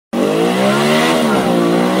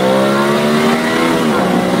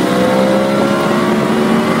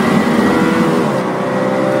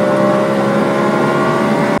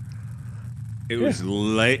was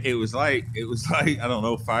late. It was like I don't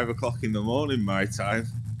know, 5 o'clock in the morning my time.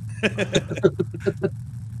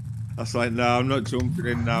 I was like, no, I'm not jumping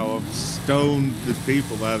in now. I've stoned the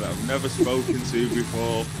people there that I've never spoken to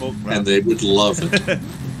before. Fuck that. And they would love it.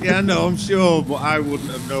 Yeah, no, I'm sure, but I wouldn't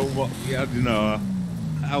have known what. Yeah, you know,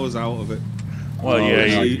 I was out of it. Well,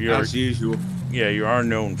 yeah, as usual. Yeah, you are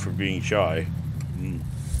known for being shy.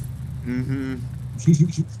 Mm-hmm.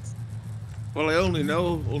 Well, I only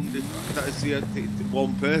know that is the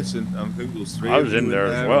one person. I think there was 3. I was in there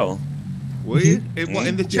as well. Were you?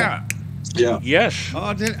 In the chat? Yeah. Yes. Oh,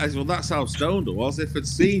 I didn't. Well, that's how stoned I was. If I'd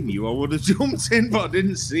seen you, I would have jumped in, but I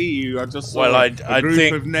didn't see you. I just saw a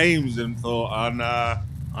group of names and thought, oh, nah.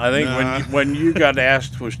 I think when you got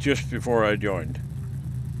asked was just before I joined.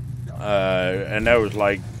 And that was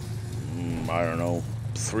like, I don't know,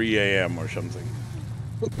 3 a.m. or something.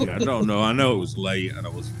 Yeah, I don't know. I know it was late and I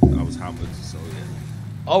was hammered, so yeah.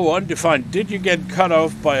 Oh, undefined. Did you get cut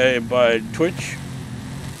off by Twitch?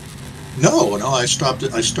 No, I stopped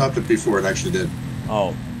it. I stopped it before it actually did.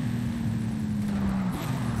 Oh.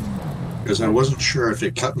 Because I wasn't sure if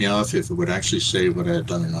it cut me off, if it would actually say what I had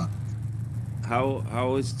done or not.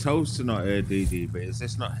 How is Toaster not here, DDB? Is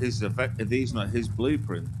this not his event? Are these not his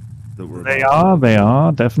blueprint? They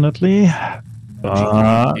are definitely.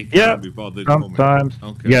 Yeah, be bothered sometimes.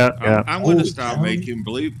 Okay. Yeah, I'm going to start making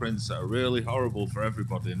blueprints that are really horrible for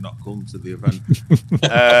everybody and not come to the event.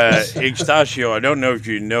 Ignacio, I don't know if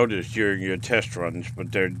you noticed during your test runs,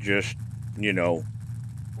 but they're just,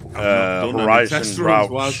 horizon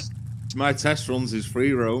routes. My test runs is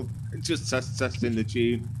free roam. It's just testing the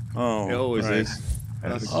tune. Oh, it always right. is.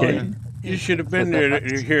 You should have been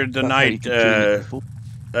here the night.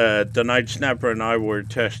 The night Snapper and I were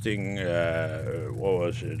testing, what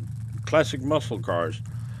was it? Classic muscle cars,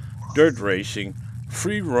 dirt racing,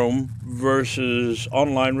 free roam versus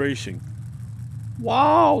online racing.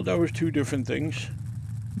 Wow, that was 2 different things.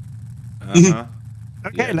 Okay,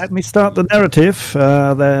 yes. Let me start the narrative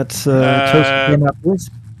that Toast came up with.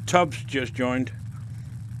 Tubbs just joined.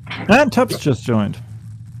 And Tubbs just joined.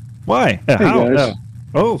 Why? Hey, how? Guys.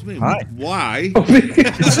 Oh, hi. Why?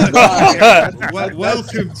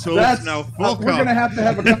 Welcome, Tubbs. Now, fuck we're going to have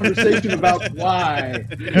a conversation about why.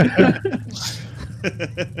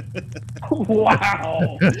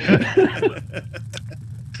 Wow.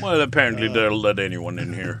 Well, apparently they'll let anyone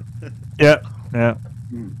in here. Yeah.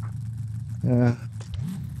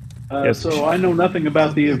 Yes. So I know nothing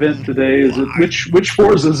about the event today. Is it which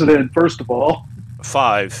Forza is it in? First of all,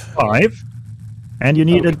 5. And you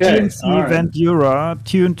need a DMC right. Vandura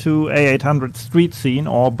tuned to A800 Street Scene,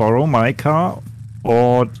 or borrow my car,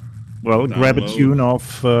 or grab a tune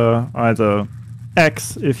of either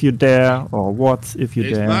X if you dare, or Watts if you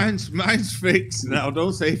dare. Mine's fixed now.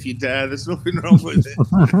 Don't say if you dare. There's nothing wrong with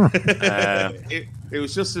it. It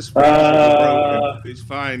was just a spring. It's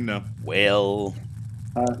fine now. Well.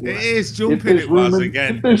 It is jumping. It was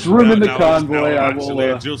again. If there's room in the convoy, I will. Actually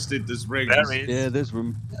adjusted the springs. Yeah, there's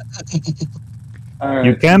room. Right.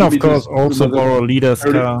 You can, of course, also borrow Leader's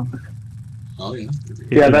car. Oh yeah.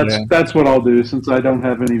 Yeah, that's what I'll do. Since I don't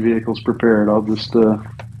have any vehicles prepared, I'll just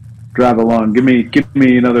drive along. Give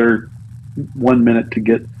me another 1 minute to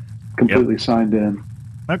get completely signed in.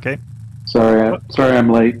 Okay. Sorry, I'm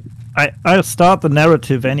late. I'll start the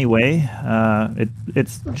narrative anyway.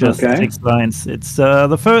 It's just 6 lines. It's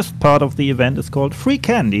the first part of the event is called Free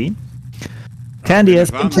Candy. Candy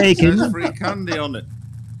has been taken. There's free candy on it.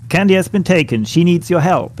 Candy has been taken. She needs your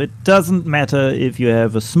help. It doesn't matter if you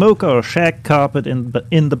have a smoker or shag carpet in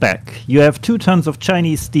the back. You have 2 tons of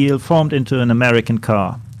Chinese steel formed into an American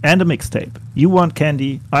car. And a mixtape. You want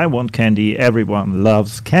candy, I want candy, everyone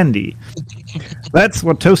loves candy. That's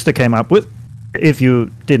what Toaster came up with. If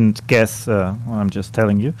you didn't guess, I'm just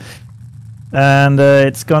telling you. And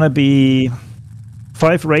it's gonna be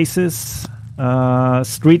 5 races,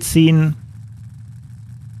 street scene,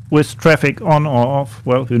 with traffic on or off.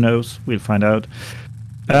 Well, who knows? We'll find out.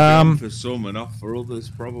 For some and off for others,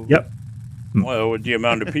 probably. Yep. Well, with the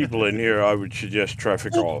amount of people in here, I would suggest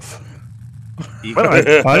traffic off.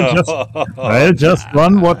 Well, I'll just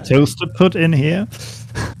run what Toaster put in here.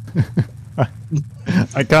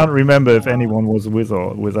 I can't remember if anyone was with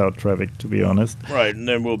or without traffic, to be honest. Right, and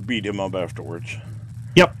then we'll beat him up afterwards.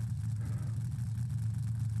 Yep.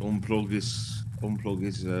 Unplug is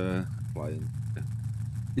flying.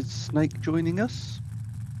 Is Snake joining us?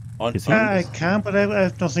 I can, but I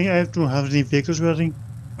have nothing. I don't have any vehicles ready.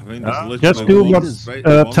 I think there's just do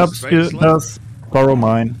what Tubbs does. Borrow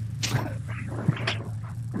mine.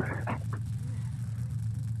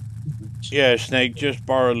 Yeah, Snake, just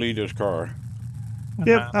borrow Leader's car.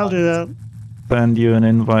 Yep, I'll do that. send you an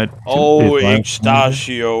invite. Oh,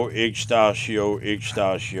 Extasio.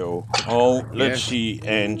 Oh, let's see.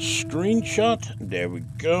 And screenshot. There we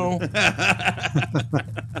go.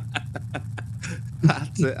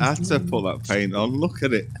 I had to put that paint on. Look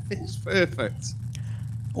at it. It's perfect.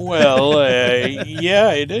 Well,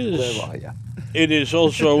 yeah, it is. Where are you? It is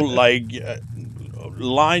also like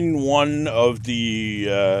line one of the,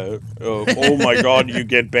 oh my god, you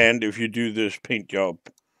get banned if you do this paint job.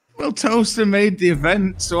 Well, Toaster made the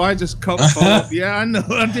event, so I just copped off. Yeah, I know.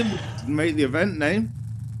 I didn't make the event name.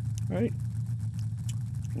 Right.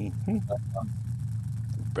 Mm-hmm.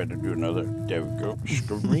 Better do another. There we go.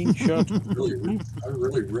 Screenshot. I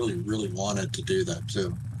really wanted to do that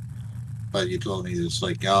too. But you told me it's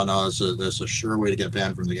like, oh no, that's a sure way to get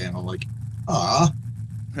banned from the game. I'm like,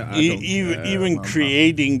 Even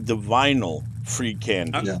creating the vinyl free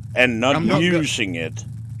can and not using it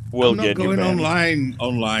will get you banned. I'm not going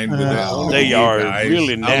online with it. They are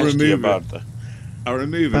really nasty about that. I'll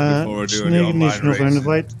remove it before I do any online racing.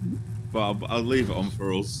 Invite. But I'll leave it on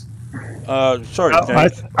for us. Sorry,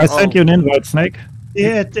 I sent you an invite, Snake.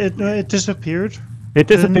 Yeah, it disappeared. It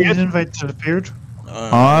disappeared. The invite disappeared.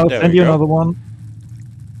 I'll send you another one.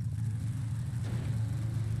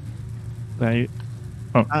 There you.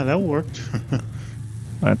 Oh. That worked.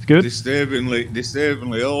 That's good.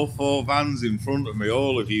 Disturbingly, all four vans in front of me,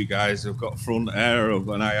 all of you guys have got front air up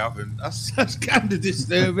and I haven't. That's kind of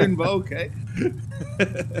disturbing, but okay.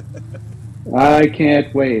 I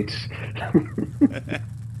can't wait.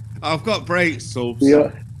 I've got brakes, Subs.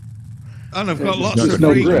 Yeah. And I've got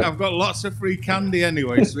lots of free candy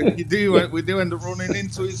anyway, so if we do end up running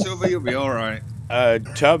into each other, you'll be all right.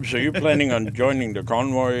 Tubbs, are you planning on joining the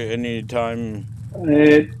convoy anytime?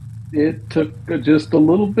 It took just a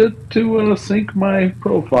little bit to sync my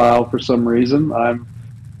profile for some reason. I'm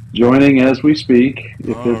joining as we speak.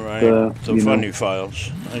 If All right. The funny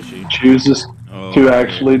files. I see. Chooses to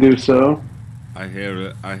actually do so. I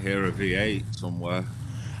hear a V8 somewhere.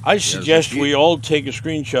 I suggest we all take a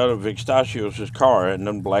screenshot of Extasios' car and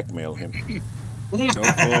then blackmail him. Go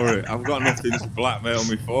for it. I've got nothing to blackmail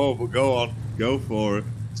me for, but go on. Go for it.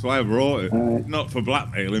 That's why I brought it. Not for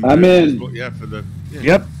blackmailing. I'm in. But yeah, for the... Yeah.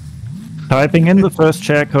 Yep. Typing in the first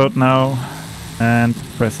share code now and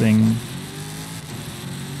pressing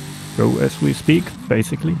go as we speak,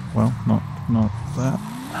 basically. Well, not that.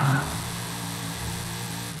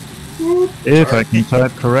 If I can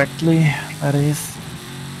type correctly, that is.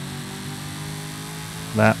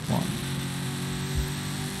 That one.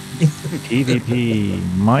 PvP,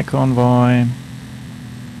 my convoy.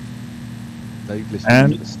 They've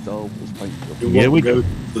listened to the Star Wars paint job. Here we go.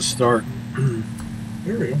 The start.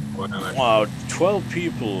 Here we go. Wow, 12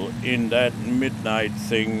 people in that midnight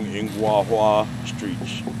thing in Wawa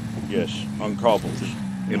streets. Yes, on cobbles.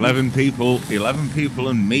 11 people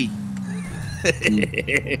and me.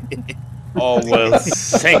 Oh well,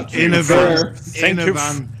 thank you.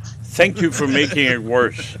 Thank you for making it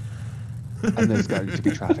worse. And there's going to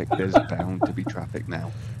be traffic. There's bound to be traffic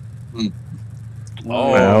now.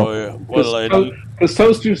 Oh, well, because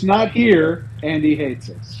Toaster's not here and he hates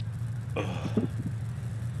us.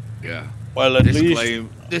 Yeah. Well, at least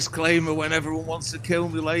disclaimer: when everyone wants to kill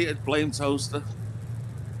me later, blame Toaster.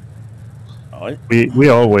 We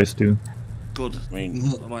always do. Good. I mean,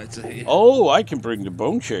 I like to hear. Oh, I can bring the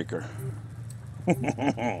bone shaker.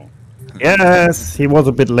 Yes, he was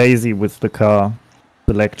a bit lazy with the car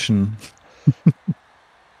selection. Do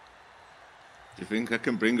you think I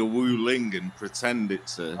can bring a Wu Ling and pretend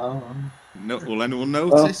it's a... will anyone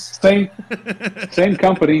notice? Same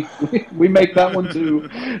company. We make that one too.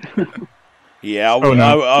 Yeah,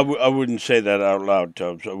 I wouldn't say that out loud,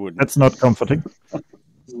 Tubbs. I wouldn't. That's not comforting.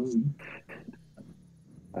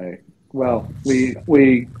 Well,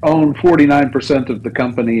 we own 49% of the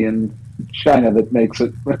company in China that makes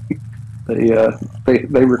it.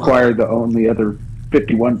 They required to own the other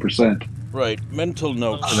 51%. Right. Mental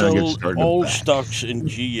note. Sell all stocks in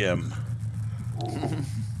GM.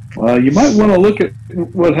 Well, you might want to look at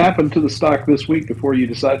what happened to the stock this week before you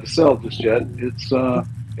decide to sell just yet. It's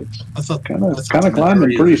kind of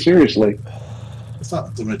climbing pretty seriously. I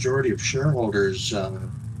thought the majority of shareholders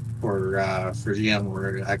for GM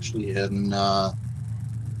were actually in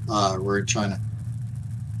China.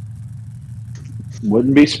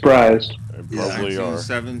 Wouldn't be surprised. They probably are.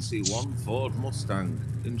 1971 Ford Mustang.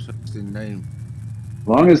 Interesting name. As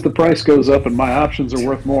long as the price goes up and my options are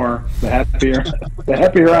worth more, the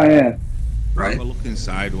happier I am. Right. We're looking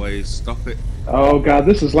sideways. Stop it. Oh God,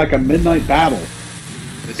 this is like a midnight battle.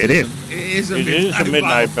 It is. It is a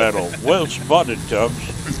midnight battle. Well spotted,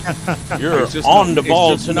 Tubbs. You're on the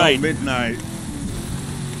ball tonight. Midnight.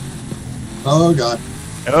 Oh God.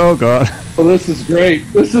 Oh God. Well, this is great.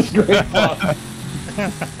 This is great fun.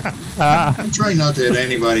 I'm trying not to hit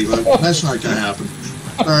anybody, but that's not going to happen.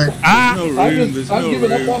 All right. I'm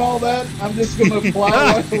giving up on all that. I'm just going to fly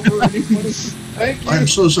right over anybody. Thank you. I'm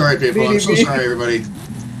so sorry, people. I'm so sorry, everybody.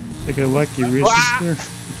 Like a lucky resistor.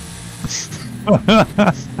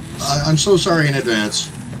 I'm so sorry in advance.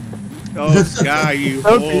 Oh, Sky, you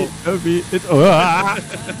Don't be.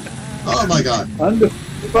 Oh my God. I'm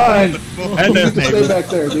fine. And You can stay back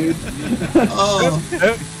there, dude. Oh.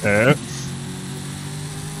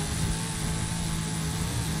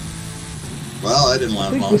 Well, I didn't I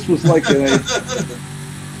laugh think long. this was like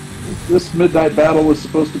this midnight battle was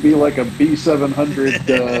supposed to be like a B700,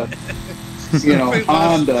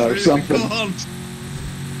 Honda or something.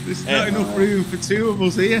 There's not enough room for two of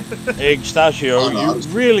us here. Ignacio, you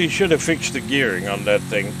really should have fixed the gearing on that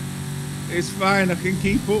thing. It's fine, I can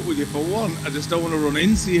keep up with you for one. I just don't want to run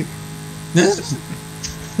into you.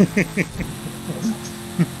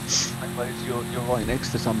 You're right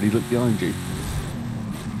next to somebody. Look behind you.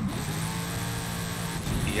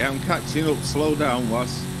 Yeah, I'm catching up. Slow down,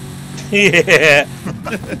 Was. Yeah.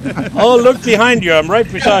 Oh, look behind you. I'm right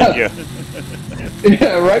beside you.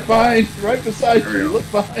 Yeah, right beside you. Look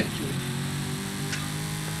behind you.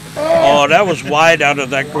 Oh, that was wide out of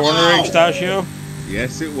that corner, Ignacio.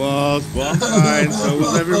 Yes, it was. But I'm fine. So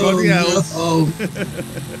was everybody else. Oh,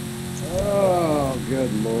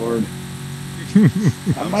 good Lord.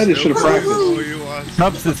 I might have should have practiced.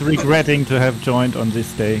 Tubbs is regretting to have joined on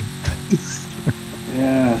this day.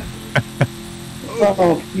 Yeah.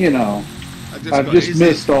 Well, I've just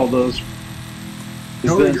missed all those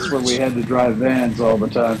events where we had to drive vans all the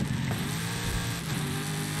time.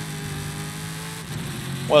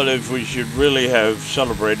 Well, if we should really have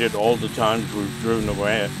celebrated all the times we've driven a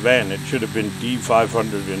van, it should have been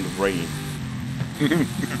D500 in the rain.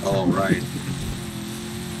 All right.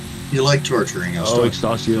 You like torturing us, don't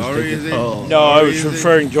you? Sorry, is it? No, I was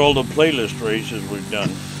referring to all the playlist races we've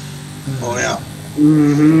done. Oh, yeah.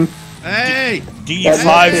 Mm-hmm. Hey!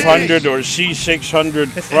 D500 or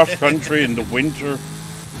C600 cross country in the winter.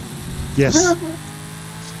 Yes.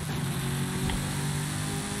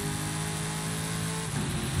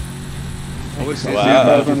 Oh, it's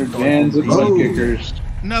Wow. 500 vans and mud kickers.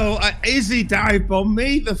 No, Izzy dive bombed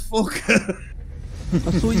me, the fucker. I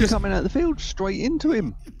saw you coming out of the field straight into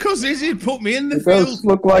him. Because Izzy put me in the It field. does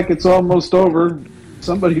look like it's almost over.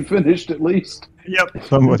 Somebody finished at least. Yep.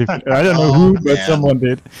 Somebody. I don't know who, but someone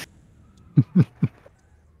did.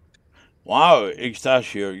 Wow,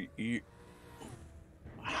 Ignacio,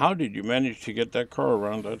 how did you manage to get that car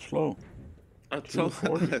around that slow?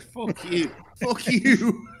 Fuck you. Fuck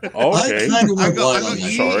you. Okay. I I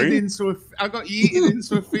got yeeted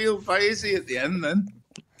into a field by Izzy at the end then.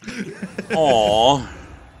 Aww.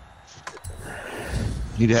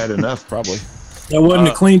 He'd had enough, probably. That wasn't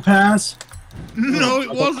a clean pass? No, it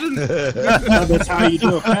wasn't. That's how you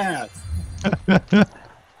do a pass.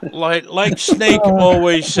 Like Snake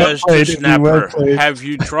always says to Snapper, have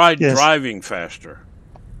you tried driving faster?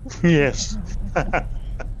 Yes. I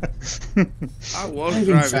was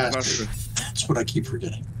driving faster. That's what I keep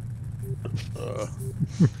forgetting. Oh,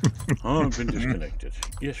 I've been disconnected.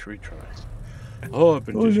 Yes, retry. Oh, I've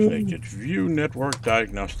been disconnected. View network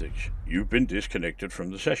diagnostics. You've been disconnected from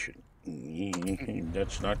the session.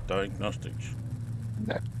 That's not diagnostics.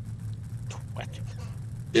 No. What?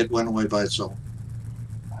 It went away by itself.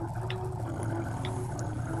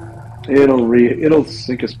 It'll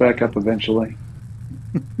sync us back up eventually.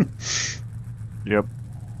 Yep.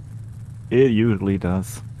 It usually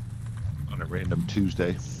does. On a random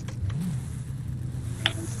Tuesday.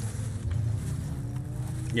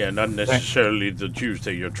 Yeah, not necessarily the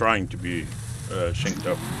Tuesday you're trying to be synced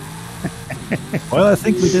up. Well, I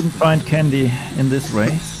think we didn't find candy in this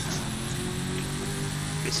race.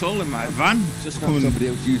 It's all in my van. Just come Somebody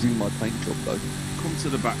else using my paint job though. come to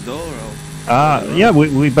the back door. Yeah,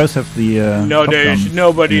 we both have the. No, Top there's Gun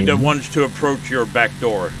nobody that game. wants to approach your back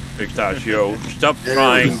door, Ignacio. Stop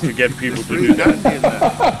trying to get people to do Blue that. candy in there.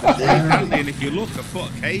 Blue candy, and if you look, I put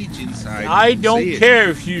a cage inside. I You can don't see it. care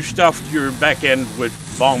if you stuffed your back end with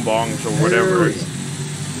bonbons or whatever.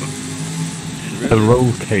 The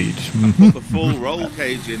roll cage. Put the full roll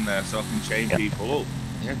cage in there so I can chain people up.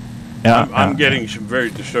 Yeah, I'm getting some very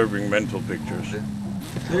disturbing mental pictures.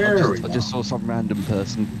 I just saw some random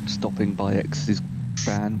person stopping by X's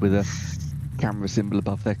van with a camera symbol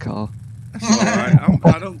above their car. That's all right.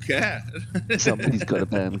 I don't care. Somebody's got a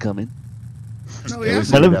van coming. No, Yeah, he we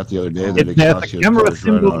hasn't. figured out the other day that If there's a Excelsior's camera car is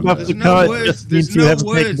running symbol on above that. the There's car, no it words. just There's means you no haven't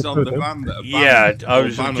taken words the on the photo. van that are Yeah, banned I or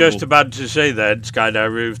was bannable. just about to say that,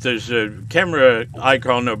 Skydiver. If there's a camera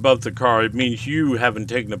icon above the car, it means you haven't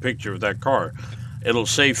taken a picture of that car. It'll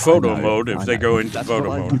say photo mode if they go into That's photo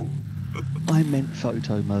what mode. I meant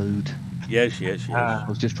photo mode. Yes. I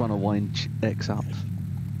was just trying to wind X up.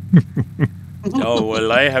 Oh,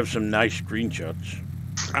 well, I have some nice screenshots.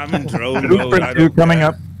 I'm in drone Super mode. I two don't coming care.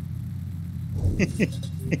 up.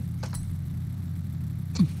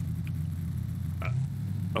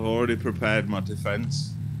 I've already prepared my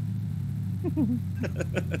defense.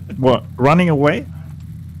 What? Running away?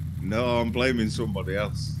 No, I'm blaming somebody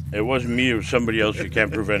else. It wasn't me, it was somebody else. You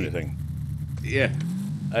can't prove anything. Yeah.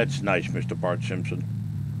 That's nice, Mr. Bart Simpson.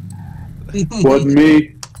 Wasn't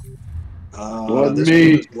me. Wasn't this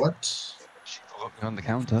me. one is what? She got me on the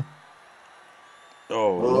counter.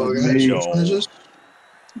 Oh, Oh, Wasn't okay. me. Which one is this?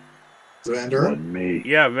 Vandura? Wasn't me.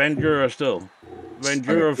 yeah, Vandura still.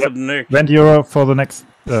 Vandura for the next Vandura for the next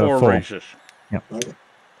four four. races. Okay.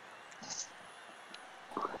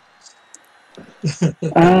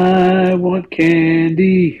 I want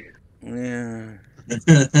candy. Yeah.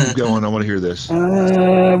 Keep going. I want to hear this.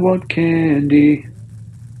 I want candy.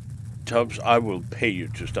 Tubbs, I will pay you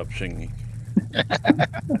to stop singing.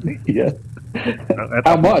 Yeah.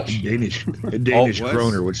 How much? Danish Wes?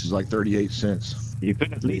 kroner, which is like 38 cents. You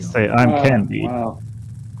could at least say, I'm Oh, candy. Wow.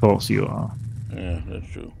 Of course you are. Yeah, that's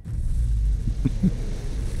true.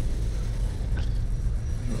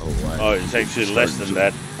 Oh, it's actually less than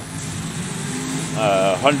that.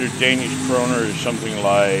 100 Danish kroner is something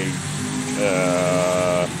like,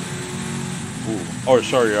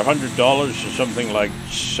 $100 is something like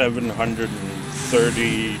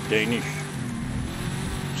 730 Danish,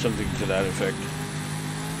 something to that effect.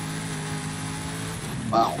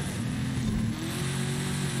 Wow.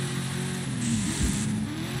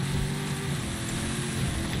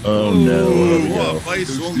 Oh no! Here we What go. a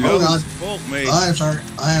place swung Oh, goes. God. Fuck me. I am sorry.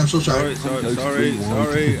 I am so sorry.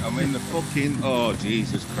 Sorry. I'm in the fucking. Oh,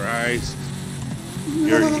 Jesus Christ.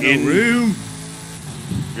 You're In in room.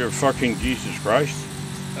 You're fucking Jesus Christ.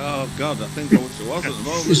 Oh, God, I think I wish it was at the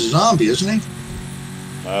moment. He's a zombie, isn't he?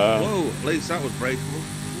 Whoa, at least that was breakable.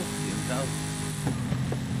 Fucking hell.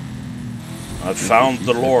 I found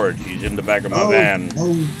the Lord. He's in the back of my van.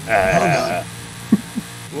 God.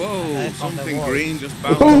 Whoa, something green just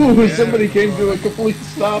bounced. Oh, somebody came to a complete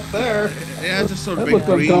stop there. Yeah, just sort of That big looked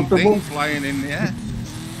green uncomfortable. thing flying in the air.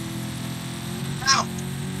 Ow!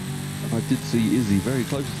 I did see Izzy very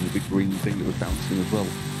close to the big green thing that was bouncing as well.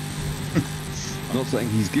 I'm not saying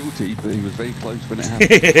he's guilty, but he was very close when it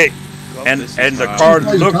happened. God, and this is the bad. car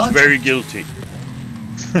Surprise, looked surprise. very guilty.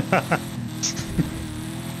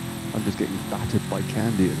 I'm just getting battered by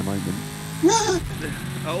candy at the moment.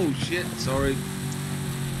 Oh, shit, sorry.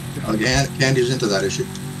 Okay, Candy's into that issue.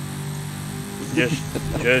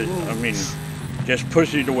 Just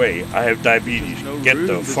push it away. I have diabetes. No Get room,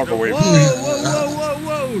 the there's fuck no- away Whoa, from me.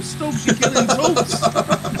 whoa. Stubbs, you're killing Tubbs.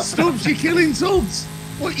 Stubbs, you're killing Tubbs.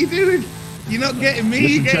 What you doing? You're not getting me,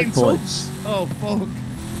 you're getting Tubbs. Oh, fuck.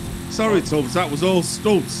 Sorry, Tubbs, that was all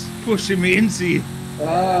Stubbs pushing me into you.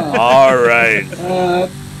 All right.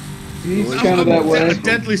 He's kind of that way. I'm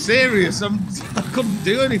deadly serious. I couldn't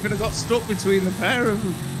do anything. I got stuck between the pair of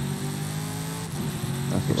them.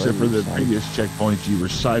 That's what Except I for the was saying. previous checkpoint, you were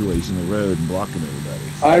sideways in the road and blocking everybody.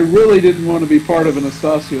 I really didn't want to be part of an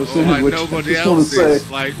Anastasio Oh, sandwich. like I nobody just want else to say. is.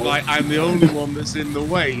 Like I'm the only one that's in the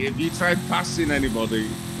way. If you tried passing anybody,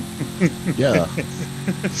 Yeah,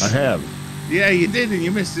 I have. yeah, you did, and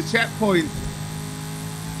you missed the checkpoint.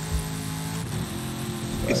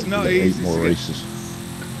 It's not Eight easy. more to get, races.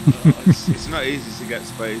 it's not easy to get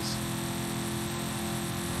space.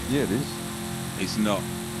 Yeah, it is. It's not.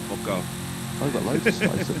 Fuck off. I've got loads of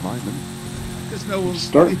space at the moment. Because no one's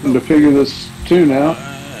Starting to figure this tune out.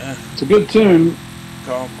 It's a good tune.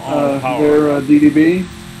 Come on, power. There, DDB.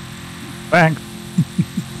 Thanks.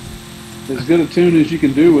 As good a tune as you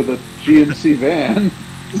can do with a GMC van.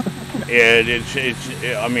 Yeah,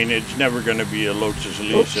 it's never going to be a Lotus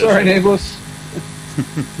Elise. Oops, sorry, Nameless.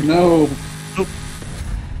 No.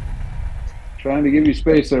 Trying to give you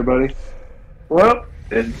space there, buddy. Well,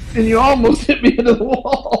 and you almost hit me into the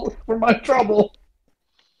wall for my trouble.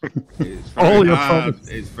 It's All very your hard. problems.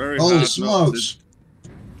 It's very Holy hard. smokes.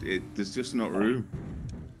 There's just not room.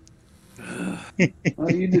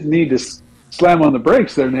 Well, you didn't need to slam on the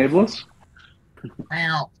brakes there, Nameless.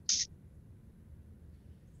 Ow.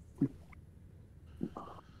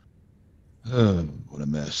 Oh, what a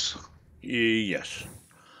mess. Yes.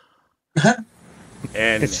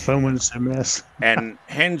 And It's fun when it's a mess. and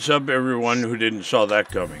hands up everyone who didn't saw that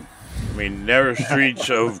coming. I mean, narrow streets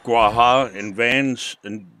of Guaha in vans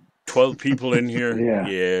and 12 people in here.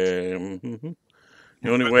 Yeah. Mhm. The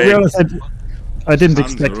only To way. be honest, I didn't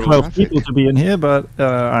Tons expect of 12 traffic. people to be in here, but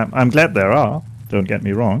I'm glad there are. Don't get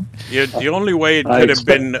me wrong. Yeah, the only way it I could have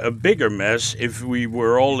expect- been a bigger mess if we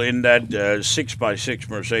were all in that 6x6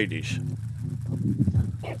 Mercedes.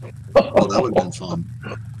 Oh, that would have been fun.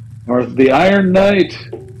 Or the Iron Knight.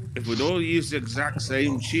 If we'd all used the exact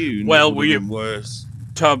same tune, Well, it would have been worse.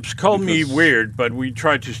 Tubbs, call me Because- weird, but we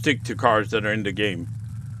try to stick to cars that are in the game.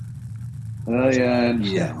 Oh, yeah, I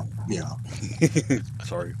understand. Yeah.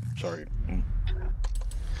 Sorry.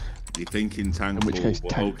 You're thinking tank In which case, bull,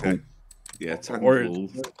 tank okay. bull. Yeah, tank Or- bull.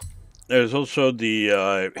 There's also the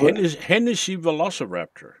Hennessy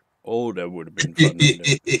Velociraptor. Oh, that would have been fun.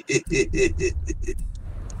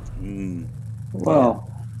 Mm. Well,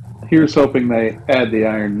 here's hoping they add the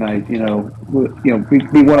Iron Knight. Be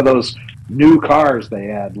one of those new cars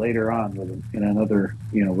they add later on in another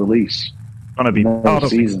release. Gonna be Another part of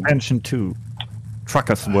season. expansion 2.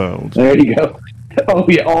 Truckers World. There you go. Oh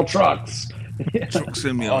yeah, all trucks. Truck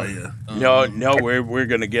simulator. No, we're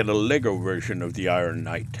gonna get a Lego version of the Iron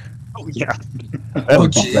Knight. Oh, yeah. Oh,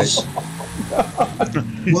 jeez.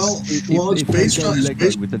 Well, it's If they based go on. It's Lego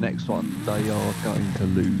based, with the next one, they are going to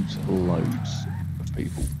lose loads of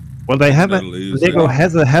people. Well, they have They'll lose Lego it.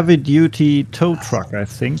 has a heavy-duty tow truck, I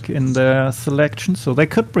think, in their selection, so they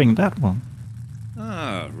could bring that one.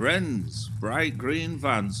 Ah, Ren's bright green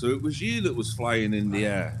van. So it was you that was flying in the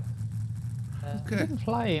air. Okay. Didn't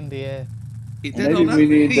fly in the air. You did Maybe on that. we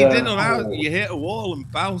need, You did on oh. that. You hit a wall and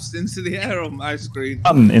bounced into the air on my screen.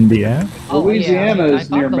 In the air. Louisiana I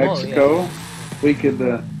is near found the wall, Mexico.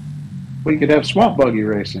 We could have swamp buggy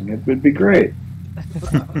racing. It would be great.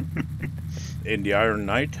 In the Iron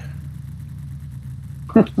Knight.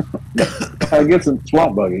 I get some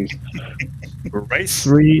swamp buggies. Race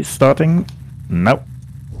 3 starting. Nope.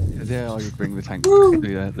 Yeah, I would bring the tank.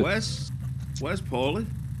 Where's Paulie?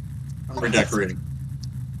 redecorating.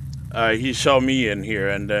 He saw me in here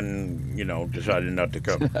and then, decided not to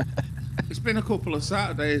come. It's been a couple of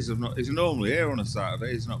Saturdays. He's normally here on a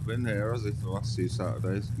Saturday. He's not been here, has he, for the last 2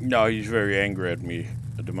 Saturdays? No, he's very angry at me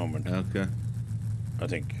at the moment. Okay. I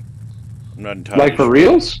think. I'm not entirely Like for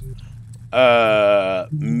reals?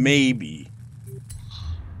 maybe.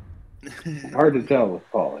 Hard to tell with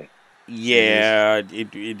Paulie. Yeah,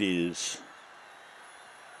 it is.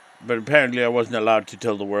 But apparently I wasn't allowed to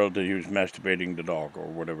tell the world that he was masturbating the dog or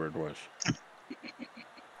whatever it was.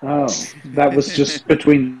 Oh, that was just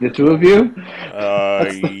between the two of you?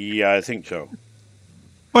 Yeah, I think so.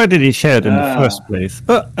 Why did he share it in the first place?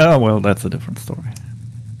 Well, that's a different story.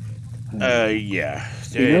 Yeah.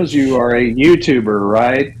 He knows you are a YouTuber,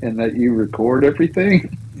 right? And that you record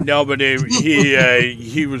everything? No, but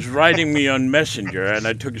he was writing me on Messenger, and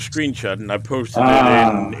I took a screenshot and I posted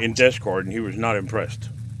it in Discord, and he was not impressed.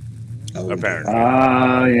 Apparently.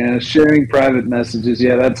 Yeah, sharing private messages.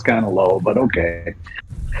 Yeah, that's kind of low, but okay.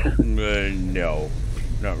 No,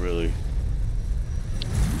 not really.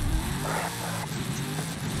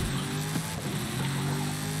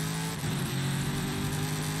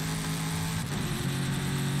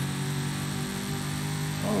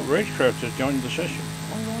 Oh, Ragecraft has joined the session.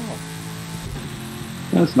 Oh, wow.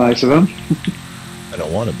 That's nice of him. I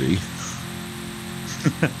don't want to be.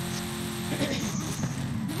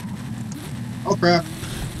 Oh crap!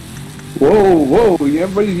 Whoa!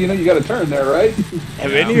 Everybody, you got to turn there, right?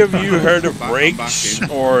 Have any of you heard of brakes,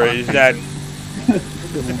 or is that?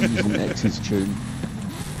 X's tune.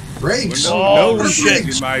 Brakes. No one's shit.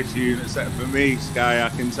 using my tune except for me, Sky. I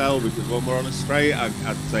can tell because when we're on a straight, I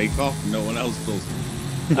take off and no one else does.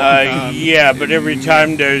 Yeah, but every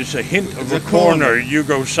time there's a hint of a corner, you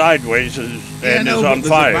go sideways and it's on but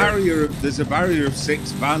fire. There's a barrier of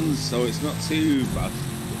 6 vans, so it's not too bad.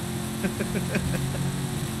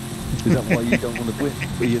 Is that why you don't want to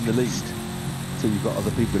be in the least? So you've got other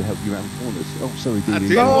people to help you around corners. Oh, sorry, I Dee.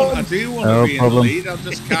 do want No to be problem. in the lead. I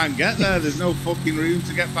just can't get there. There's no fucking room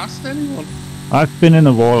to get past anyone. I've been in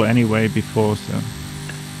a wall anyway before, so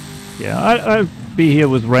yeah, I'll be here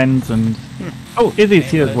with Renz and Izzy's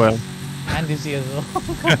here as well. And is here as well.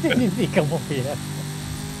 Why didn't he come up here?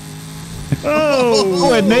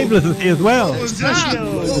 Oh, and Nablus is here as well. What was that?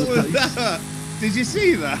 What was that? Did you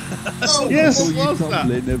see that? Yes. What was that?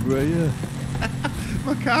 Yeah.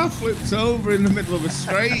 My car flipped over in the middle of a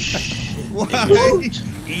straight. Why?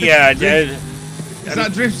 Yeah, Is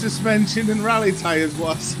that drift suspension and rally tyres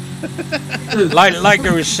was? like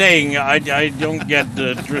I was saying, I don't get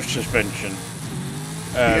the drift suspension.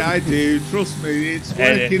 Yeah, I do. Trust me, it's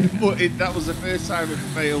working. But that was the first time it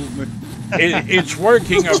failed me. It's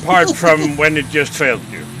working apart from when it just failed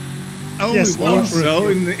you. Only once though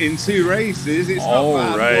in 2 races. It's not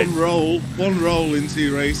bad. Right. One roll in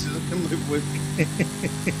 2 races. I can live with.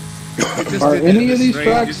 Are any of these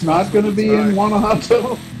tracks not going to be in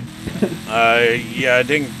Guanajuato? Yeah, I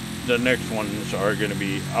think the next ones are going to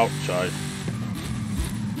be outside.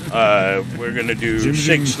 We're going to do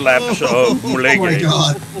 6 laps of Mulegre. Oh my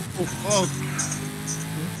god.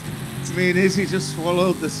 Me and Izzy just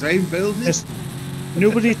swallowed the same building. Yes.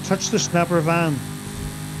 Nobody touched the snapper van.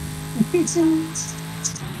 Maybe you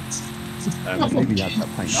had that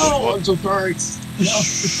paint. Oh, I'm so sorry.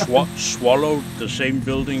 Swallowed the same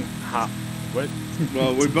building. What?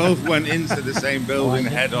 Well, we both went into the same building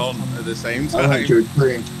head on at the same I like time. your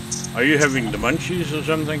drink. Are you having the munchies or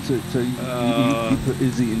something? So you put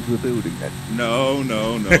Izzy into a building then? No.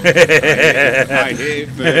 I hit it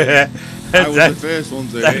first. I was the first one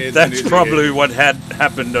to hit it. That's probably what had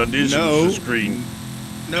happened on this screen.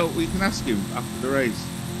 No, we can ask him after the race.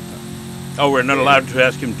 Oh, we're not allowed to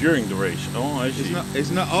ask him during the race. Oh, I see.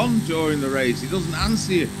 It's not on during the race. He doesn't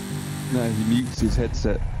answer you. No, he mutes his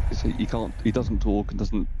headset. So he can't. He doesn't talk and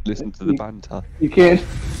doesn't listen to the banter. You can't.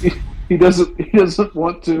 He doesn't. He doesn't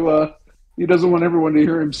want to. He doesn't want everyone to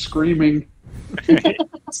hear him screaming. Yeah.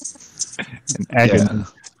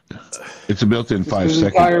 It's a built-in 5-second.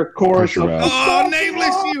 Entire chorus of, oh,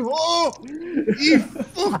 nameless, you whore! You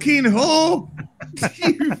fucking whore!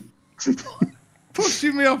 You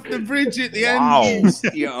pushing me off the bridge at the end.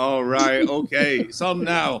 Yeah, all right, okay, it's on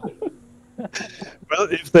now. Well,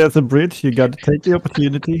 if there's a bridge, you got to take the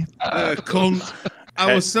opportunity. Cunt.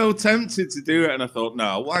 I was so tempted to do it, and I thought,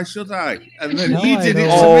 no, why should I? And then he did it to me.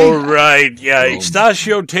 All right, yeah,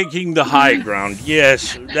 Ignacio taking the high ground.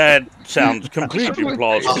 Yes, that sounds completely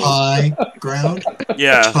plausible. High ground?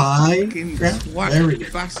 Yeah. High ground?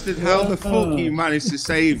 Bastard, how the fuck you managed to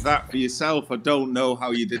save that for yourself? I don't know how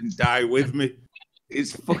you didn't die with me.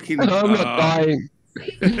 It's fucking... I'm not dying.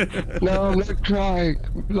 No, I'm not crying.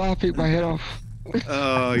 I'm laughing my head off.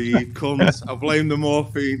 Oh, you cunts. I blame the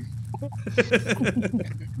morphine.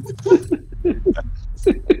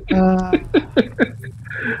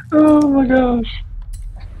 Oh my gosh.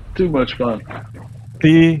 Too much fun.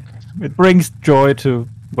 It brings joy to,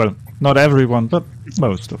 well, not everyone, but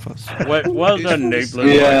most of us. Well done, Naples.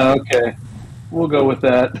 Yeah, okay. We'll go with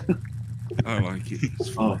that. I like it. It's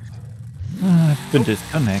fun. I've been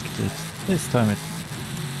disconnected. This time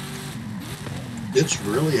It's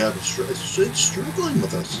really it's struggling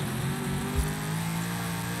with us.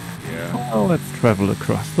 Yeah. Oh, let's travel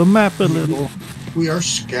across the map a little. We are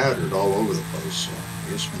scattered all over the place, so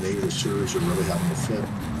I guess maybe the servers are really having a fit.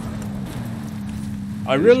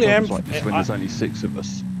 I really am. Like this when there's only 6 of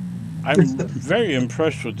us. I'm very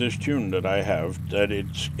impressed with this tune that I have. That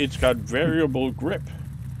it's got variable grip.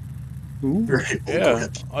 Yeah,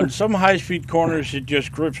 on some high-speed corners it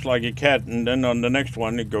just grips like a cat, and then on the next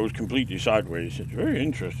one it goes completely sideways. It's very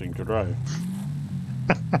interesting to drive.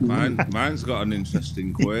 Mine's got an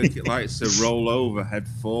interesting quirk. It likes to roll over head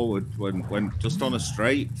forward when just on a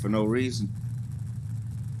straight for no reason.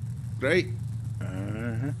 Great.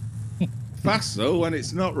 Fast though, when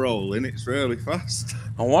it's not rolling, it's really fast.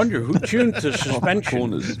 I wonder who tuned the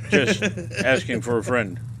suspension. Just asking for a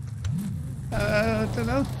friend. I don't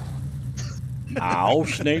know. Ow,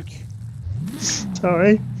 Snake.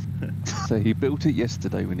 Sorry. So he built it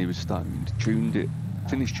yesterday when he was stoned, tuned it,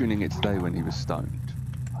 finished tuning it today when he was stoned.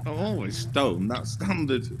 I'm always stoned. That's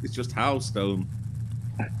standard. It's just how stoned.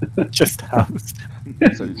 Just housed.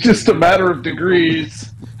 So, Just a matter of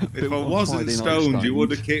degrees. If I wasn't stoned, you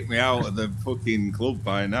would have kicked me out of the fucking club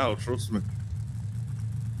by now. Trust me.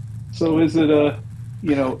 So is it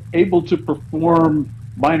able to perform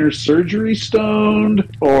minor surgery stoned,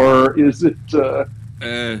 or is it?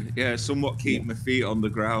 Yeah, somewhat keep my feet on the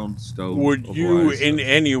ground stoned. Would you in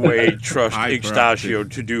any way trust Hyperactive. Ignacio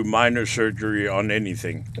to do minor surgery on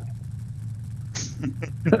anything? I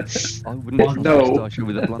wouldn't trust Ignacio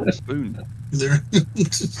with a blunt spoon.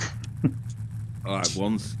 I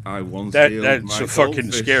once That's a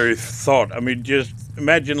fucking scary thought. I mean, just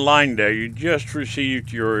imagine lying there. You just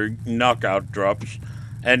received your knockout drops,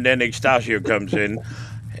 and then Ignacio comes in.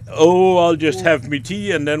 Oh, I'll just have me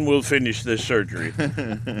tea, and then we'll finish this surgery. I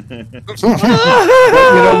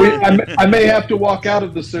may have to walk out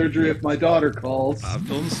of the surgery if my daughter calls. I've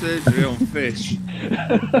done surgery on fish.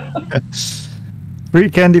 Free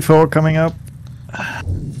Candy 4 coming up.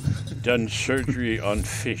 Done surgery on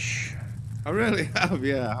fish. I really have,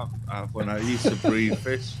 yeah. When I used to breed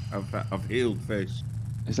fish, I've healed fish.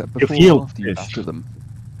 Is that before or after you batter them?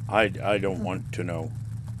 I don't want to know.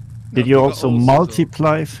 Did you also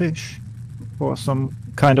multiply fish for some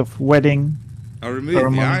kind of wedding? I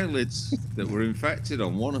removed the eyelids that were infected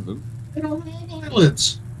on one of them. I don't have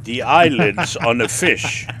eyelids. The eyelids on a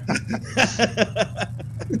fish.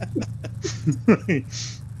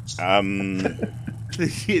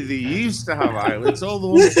 They used to have eyelids. All the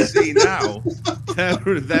ones you see now,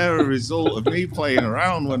 they're a result of me playing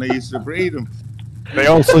around when I used to breed them. They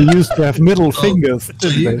also used to have middle fingers.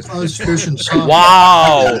 Didn't they?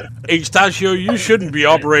 Wow! Ignacio, you shouldn't be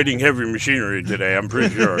operating heavy machinery today, I'm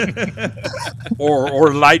pretty sure.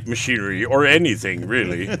 or light machinery, or anything,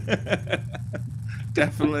 really.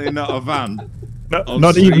 Definitely not a van. No,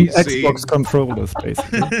 not even Xbox controllers,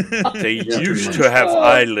 basically. They used to have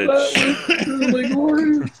eyelids.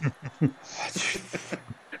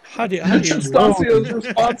 How do you Stasio's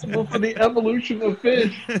responsible for the evolution of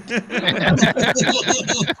fish.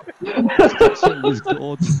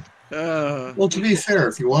 Well, to be fair,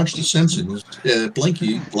 if you watch The Simpsons,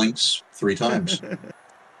 Blinky blinks 3 times.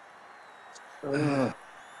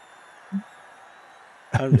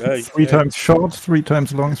 3 times short, 3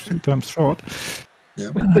 times long, 3 times short.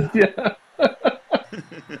 Yeah. Yeah.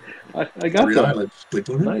 I got that.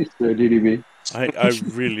 Nice there, DDB. I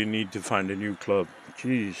really need to find a new club.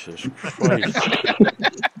 Jesus Christ.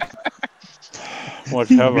 What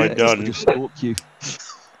have I done? Just stalk you.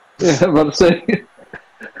 Yeah, I'm about to say.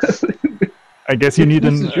 I guess you need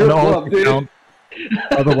an alt club, account.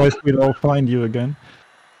 Otherwise, we'll all find you again.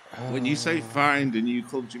 When you say find a new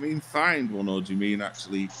club, do you mean find one, or do you mean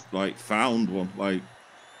actually like found one, like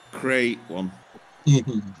create one?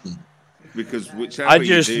 Because whichever I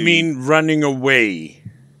just you do, mean running away.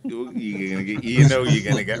 You're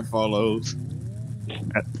gonna get followed.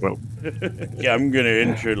 Well, Yeah, I'm gonna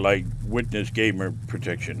enter like witness gamer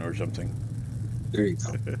protection or something. There you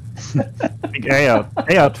go. I think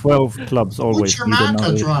AR12 clubs always your need MAC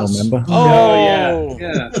another address? member. Oh,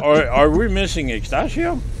 yeah. Are we missing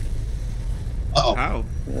Ignacio? Uh-oh. How?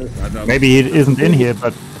 I don't Maybe it isn't in here,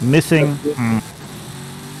 but missing.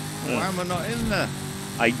 Why am I not in there?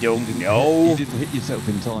 I don't know. You didn't hit yourself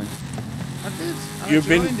in time. I did. You've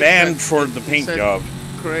been banned for the paint job.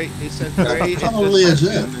 It said create. Probably is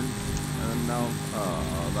it. And now,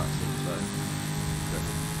 that's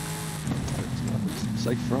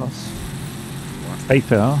Safe for us.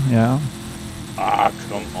 Paper, yeah. Ah,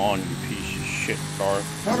 come on, you piece of shit, car.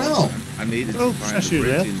 Oh, no. I needed Oh, to find that's a you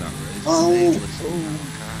bridge there. in that race. Oh.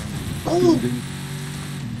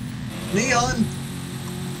 Neon.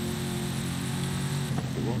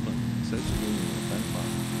 It says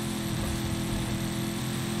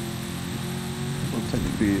Well,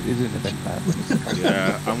 technically, it is an event map.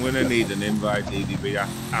 yeah, I'm gonna need an invite, DDB,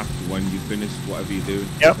 after when you finish whatever you're doing.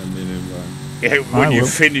 Yep. Send me an invite. Yeah, when I you will.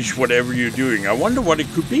 finish whatever you're doing. I wonder what it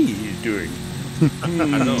could be he's doing. I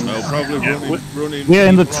don't know. Probably running. We're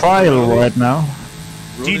in the people trial off right now.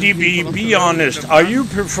 running DDB, people be off the road honest. in a Are van. you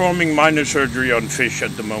performing minor surgery on fish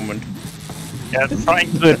at the moment? Yeah,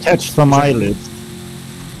 trying to attach some eyelids.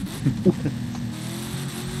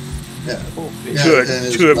 Yeah.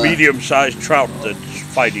 To a medium-sized trout that's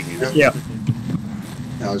fighting you. Yeah.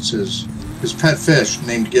 Now it's his pet fish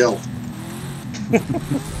named Gil.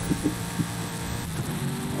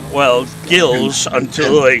 Well, gills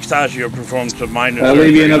until Ignacio performs a minor I'll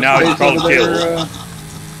leave you surgery. enough Now it's space called over gills. there,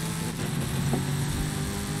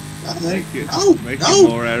 Make it No.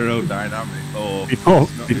 more aerodynamic. Or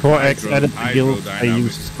Before X added the gills, I hydrodynamic.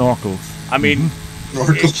 used snorkels. I mean,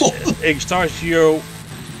 Snorkel. Ignacio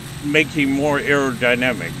making more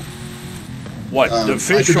aerodynamic. What, the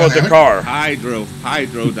fish or the hydrodynamic? car?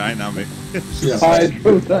 Hydrodynamic. Yeah.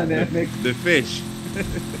 Hydrodynamic. The fish.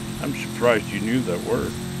 I'm surprised you knew that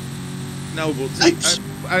word. No, but Thanks.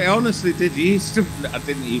 I honestly did used to. I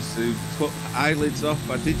didn't used to put eyelids off.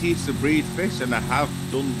 I did used to breed fish, and I have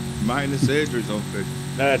done minor surgeries on fish.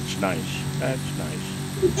 That's nice. That's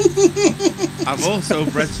nice. I've also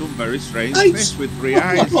bred some very strange Thanks. fish with 3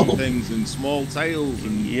 eyes and things, and small tails,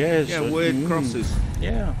 and Yes. weird crosses.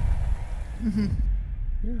 Yeah.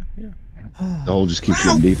 The hole just keeps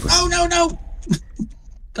getting deeper. Oh, no.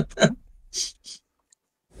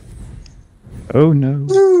 Oh no.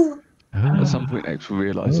 At some point, X will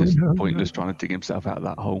realise it's no, pointless trying to dig himself out of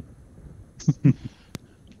that hole.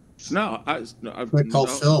 No, I call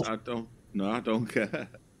Phil. don't. No, I don't care.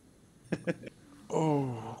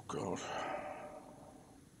 Oh, God.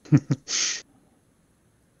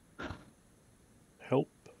 Help.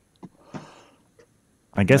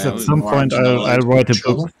 I guess Well, at some more point to know, I'll write a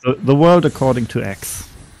children. book. The world according to X.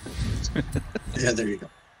 Yeah, there you go.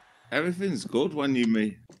 Everything's good when you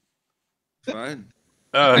meet. Fine.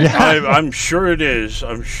 I'm sure it is.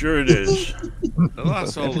 I'm sure it is. Well,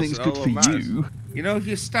 that's all Everything's that's good all for that matters. you. You know, if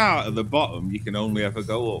you start at the bottom, you can only ever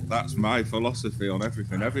go up. That's my philosophy on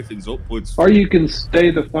everything. Everything's upwards. Or you can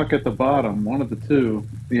stay the fuck at the bottom. One of the two.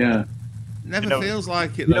 Yeah. Never feels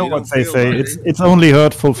like it. You Though. know what don't they feel say? like It's only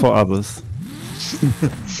hurtful for others.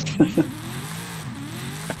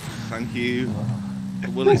 Thank you.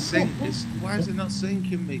 Will it sink? Why is it not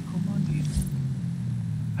sinking me? Come on, you.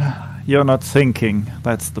 You're not thinking.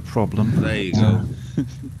 That's the problem. There you go.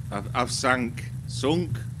 I've sunken.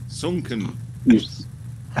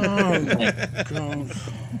 Oh my God.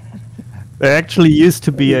 There actually used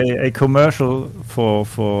to be a commercial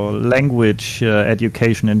for language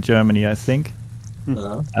education in Germany, I think.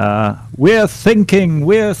 We're thinking.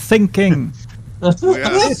 What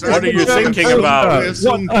are you thinking about?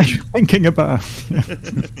 What are you thinking about?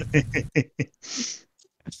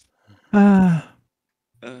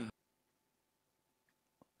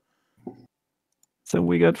 So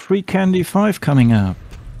we got Free Candy 5 coming up.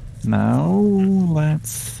 Now, let's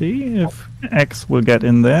see if X will get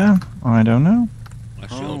in there. I don't know.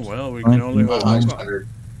 Oh, well, we can only hope.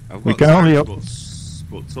 We can only hope.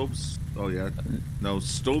 But Tubbs, oh yeah, no,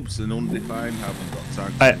 Stubbs and Undefined haven't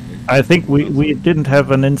got tags. I think we didn't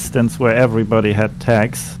have an instance where everybody had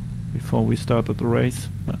tags before we started the race.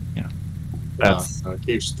 But yeah, that's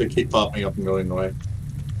they keep popping up and going away.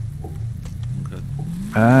 Okay.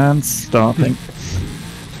 and starting.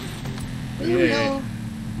 Yeah,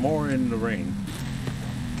 more in the rain.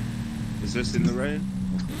 Is this in the rain?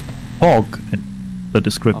 Fog, the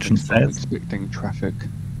description I'm says. expecting traffic.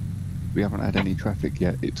 We haven't had any traffic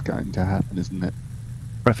yet. It's going to happen, isn't it?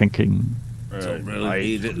 Trafficking. Don't really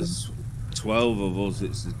need it. There's 12 of us.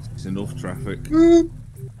 It's enough traffic.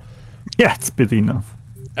 Yeah, it's busy enough.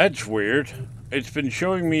 That's weird. It's been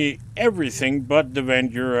showing me everything but the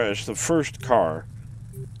Vandura as the first car.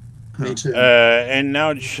 Me too. And now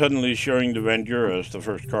it's suddenly showing the Vandura as the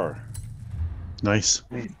first car. Nice.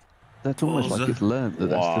 That's almost like it's learned that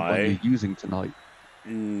that's the one you're using tonight.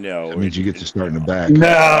 No. That means you get to start in the back. No,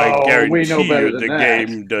 I guarantee we know better you than the that.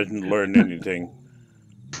 game doesn't learn anything.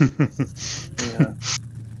 Yeah.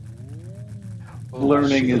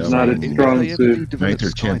 Learning is not its strong suit. Ninth or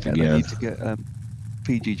 10th They again. need to get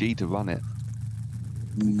PGG to run it.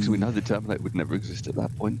 Because we know the Terminator would never exist at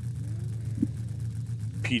that point.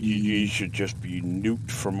 PGG should just be nuked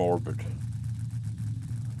from orbit.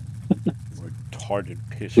 Retarded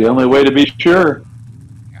piss. The only way to be sure.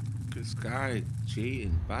 This guy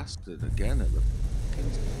cheating bastard again at the.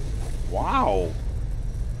 Wow.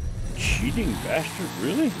 Cheating bastard,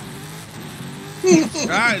 really?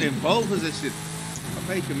 Right in pole position. I'm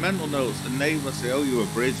making mental notes and namelessly owe you a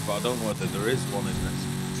bridge, but I don't know whether there is one in this.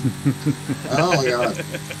 Oh my god.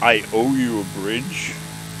 I owe you a bridge.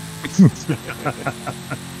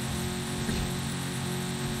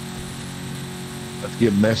 Let's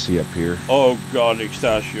get messy up here. Oh God,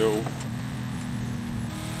 Extasio.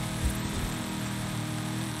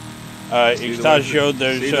 Extasio, See the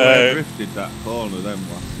way I there's drifted that corner then,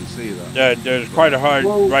 Ross. You see that? there's quite a hard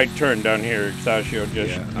right turn down here, Extasio.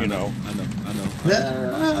 Just Yeah, you know. I know.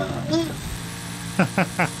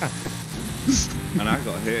 And I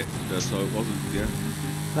got hit, so it wasn't. Yeah.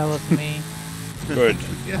 That was me. Good.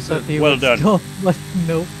 Yes, I thought you well would done. stop, but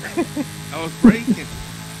nope. I was braking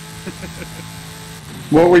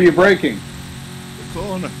What were you breaking? the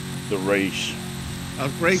corner. The race. I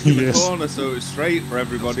was braking Yes. the corner so it was straight for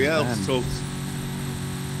everybody else. Man. So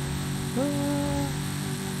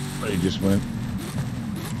He just went.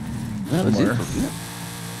 That was it. Somewhere. wasn't it?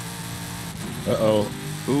 Uh-oh.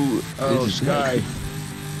 Ooh, Oh, this is Sky.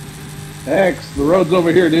 X, the road's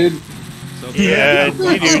over here, dude. it's okay. Yeah, I've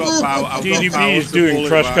got power- I've got DDP power is to doing pull it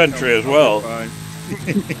cross back. country as I'll be well. fine.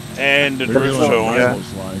 And the They're drift doing zone.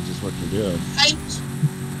 rivals lines is what you're doing.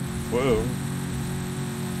 Whoa.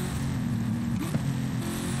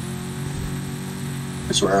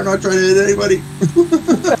 I swear I'm not trying to hit anybody.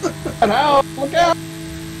 And out, look out!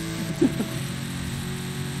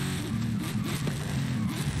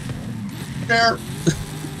 There.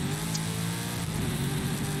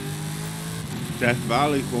 Death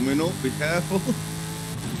Valley coming up. Be careful.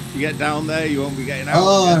 You get down there, you won't be getting out.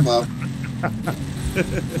 Oh, again. I'm up.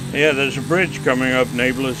 Yeah, there's a bridge coming up,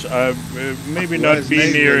 Nablus. Maybe not Where's be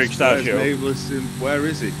near Nablus? Extasio. Where's Nablus and where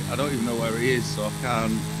is he? I don't even know where he is, so I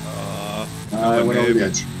can't. I went over the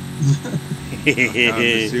edge.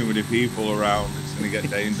 There's too many people around. It's going to get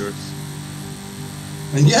dangerous.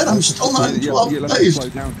 And yet I'm still not in you'll 12th have to place. slow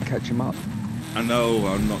down to catch him up. I know.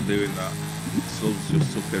 I'm not doing that. Subs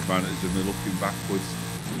just took advantage of me looking backwards.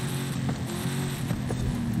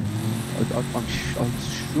 I'm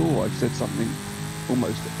sure I've said something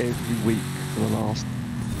almost every week for the last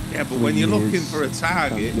Yeah, but when you're looking for a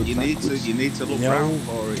target, you need to look round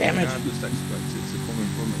for it. Damn it. You can't just expect it to come in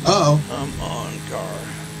front of you. Uh-oh. I'm on car.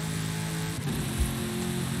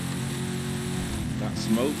 That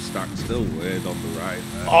smokestack's still weird on the right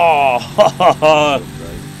there. Oh,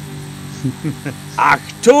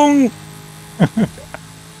 Achtung!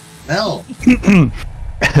 Hell.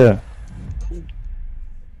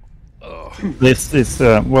 This is,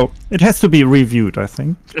 well, it has to be reviewed, I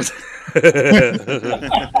think.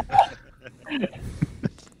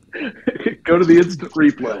 Go to the instant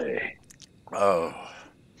replay. Oh.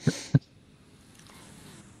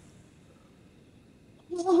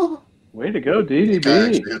 Way to go,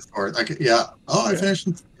 DDB. Yeah. Oh, I finished.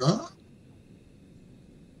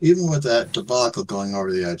 Even with that debacle going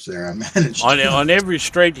over the edge there, I managed. On every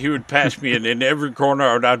straight, he would pass me, and in every corner,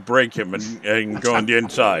 I would outbrake him and go on the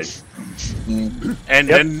inside. And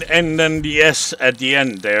then the S at the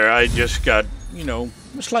end there, I just got, a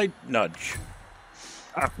slight nudge.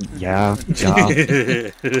 Yeah.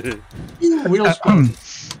 Wheels.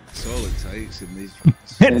 That's all it takes in these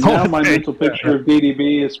runs. And now my mental picture of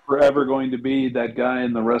DDB is forever going to be that guy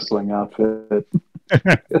in the wrestling outfit.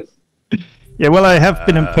 Yeah, well, I have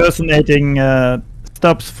been impersonating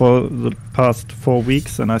Stubbs for the past 4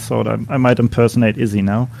 weeks, and I thought I might impersonate Izzy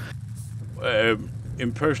now.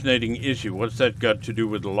 Impersonating Izzy, what's that got to do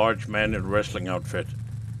with a large man in a wrestling outfit?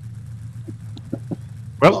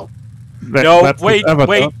 Well, wait, never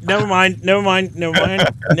mind. La,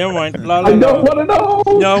 la, I don't want to know.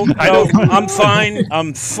 No,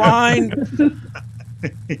 I'm fine.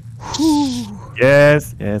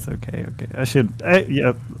 Yes, okay.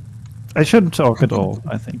 I shouldn't talk at all,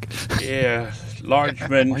 I think. Yeah, large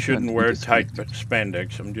men shouldn't wear tight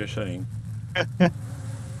spandex, I'm just saying.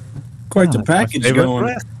 Quite the package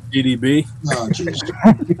going, DDB. Oh, jeez.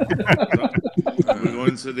 We're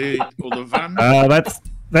going to the other van.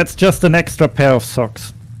 That's just an extra pair of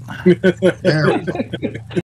socks. There we go.